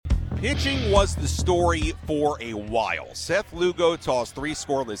Pitching was the story for a while. Seth Lugo tossed 3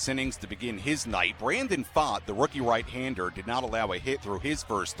 scoreless innings to begin his night. Brandon Pfaadt, the rookie right-hander, did not allow a hit through his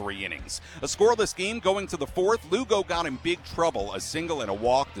first 3 innings. A scoreless game going to the 4th. Lugo got in big trouble, a single and a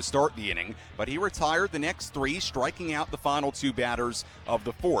walk to start the inning, but he retired the next 3, striking out the final 2 batters of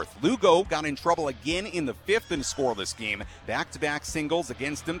the 4th. Lugo got in trouble again in the 5th in a scoreless game. Back-to-back singles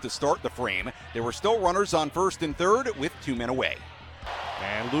against him to start the frame. There were still runners on 1st and 3rd with 2 men away.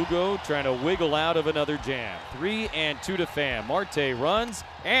 And Lugo trying to wiggle out of another jam. 3-2 to Pham. Marte runs,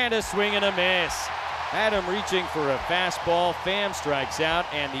 and a swing and a miss. Adam reaching for a fastball. Pham strikes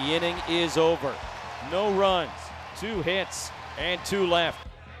out, and the inning is over. No runs, 2 hits, and 2 left.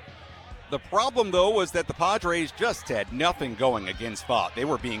 The problem, though, was that the Padres just had nothing going against Pfaadt. They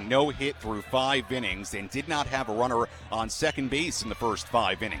were being no-hit through 5 innings and did not have a runner on second base in the first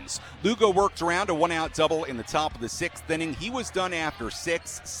 5 innings. Lugo worked around a 1-out double in the top of the 6th inning. He was done after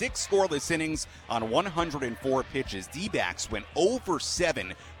 6 scoreless innings on 104 pitches. D-backs went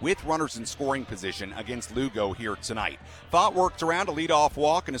 0-for-7 with runners in scoring position against Lugo here tonight. Pfaadt worked around a leadoff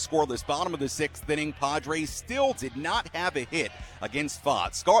walk in a scoreless bottom of the 6th inning. Padres still did not have a hit against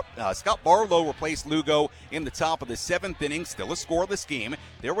Pfaadt. Scott Barlow replaced Lugo in the top of the 7th inning. Still a scoreless game.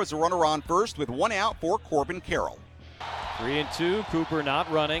 There was a runner on first with 1 out for Corbin Carroll. 3-2, Cooper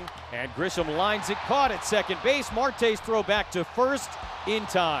not running, and Grisham lines it, caught at second base. Marte's throw back to first in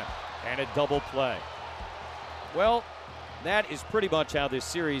time, and a double play. Well, that is pretty much how this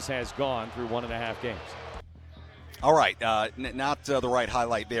series has gone through 1.5 games. All right, not the right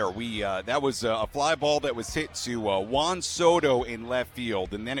highlight there. That was a fly ball that was hit to Juan Soto in left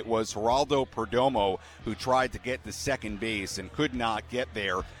field, and then it was Geraldo Perdomo who tried to get to second base and could not get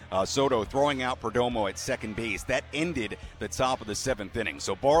there. Soto throwing out Perdomo at second base. That ended the top of the 7th inning.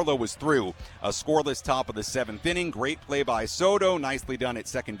 So Barlow was through a scoreless top of the 7th inning. Great play by Soto. Nicely done at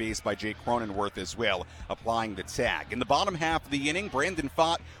second base by Jake Cronenworth as well, applying the tag. In the bottom half of the inning, Brandon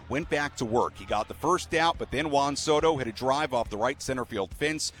Pfaadt went back to work. He got the first out, but then Juan Soto hit a drive off the right center field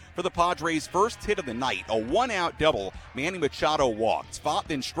fence for the Padres' first hit of the night. A 1-out double. Manny Machado walked. Pfaadt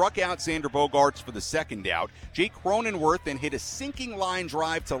then struck out Xander Bogaerts for the second out. Jake Cronenworth then hit a sinking line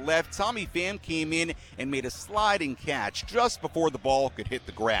drive to left. Tommy Pham came in and made a sliding catch just before the ball could hit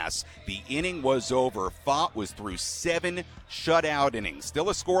the grass. The inning was over. Pfaadt was through 7 shutout innings. Still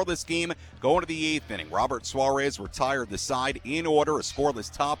a scoreless game going to the 8th inning. Robert Suarez retired the side in order, a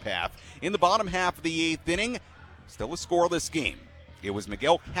scoreless top half. In the bottom half of the 8th inning, still a scoreless game. It was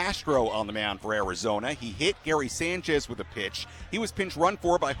Miguel Castro on the mound for Arizona. He hit Gary Sanchez with a pitch. He was pinch run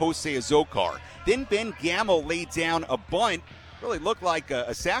for by Jose Azocar. Then Ben Gamel laid down a bunt. Really looked like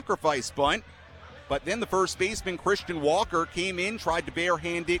a sacrifice bunt. But then the first baseman, Christian Walker, came in, tried to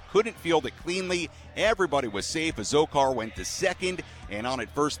barehand it, couldn't field it cleanly. Everybody was safe. Azocar went to second, and on at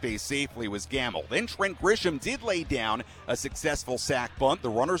first base safely was Gamel. Then Trent Grisham did lay down a successful sac bunt. The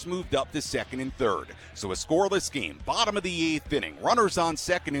runners moved up to second and third. So a scoreless game. Bottom of the 8th inning. Runners on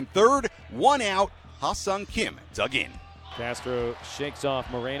second and third. 1 out. Ha-Sung Kim dug in. Castro shakes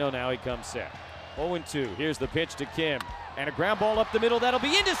off Moreno. Now he comes set. 0-2. Here's the pitch to Kim. And a ground ball up the middle. That'll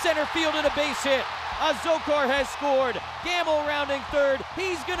be into center field and a base hit. Azocar has scored. Gamel rounding third.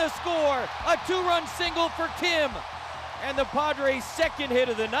 He's going to score. A 2-run single for Kim. And the Padres' second hit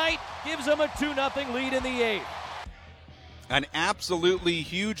of the night gives them a 2-0 lead in the 8th. An absolutely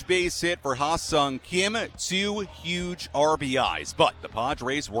huge base hit for Ha-Sung Kim. 2 huge RBIs. But the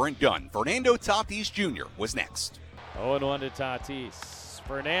Padres weren't done. Fernando Tatis Jr. was next. 0-1 to Tatis.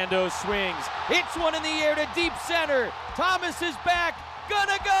 Fernando swings, hits one in the air to deep center. Thomas is back,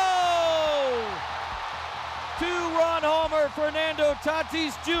 gonna go! 2-run homer, Fernando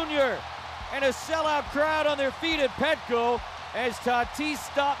Tatis Jr. And a sellout crowd on their feet at Petco as Tatis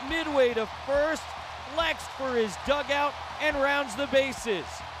stopped midway to first, flexed for his dugout, and rounds the bases.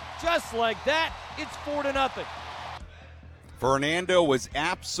 Just like that, it's 4-0. Fernando was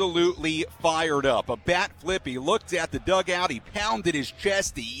absolutely fired up. A bat flip, he looked at the dugout, he pounded his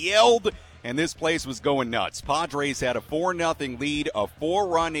chest, he yelled, and this place was going nuts. Padres had a 4-0 lead, a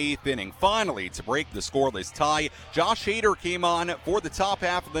 4-run 8th inning. Finally, to break the scoreless tie, Josh Hader came on for the top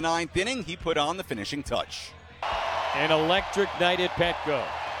half of the 9th inning. He put on the finishing touch. An electric night at Petco.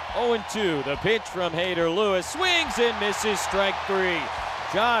 0-2, the pitch from Hader. Lewis swings and misses, strike 3.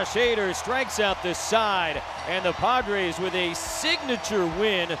 Josh Hader strikes out the side, and the Padres with a signature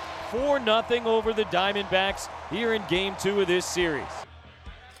win, 4-0 over the Diamondbacks here in Game 2 of this series.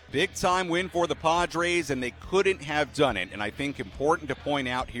 Big-time win for the Padres, and they couldn't have done it. And I think important to point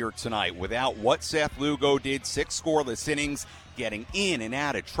out here tonight, without what Seth Lugo did, 6 scoreless innings, getting in and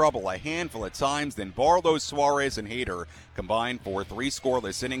out of trouble a handful of times. Then Barlow, Suarez, and Hader combined for 3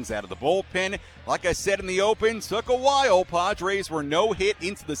 scoreless innings out of the bullpen. Like I said in the open, took a while. Padres were no hit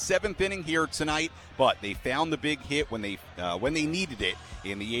into the 7th inning here tonight, but they found the big hit when they needed it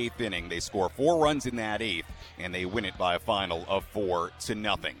in the 8th inning. They score 4 runs in that 8th, and they win it by a final of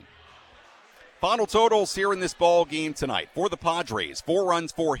 4-0. Final totals here in this ball game tonight. For the Padres, 4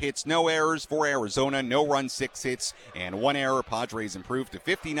 runs, 4 hits, no errors. For Arizona, no runs, 6 hits, and 1 error. Padres improved to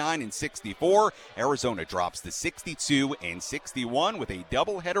 59-64. Arizona drops to 62-61 with a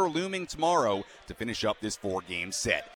doubleheader looming tomorrow to finish up this 4-game set.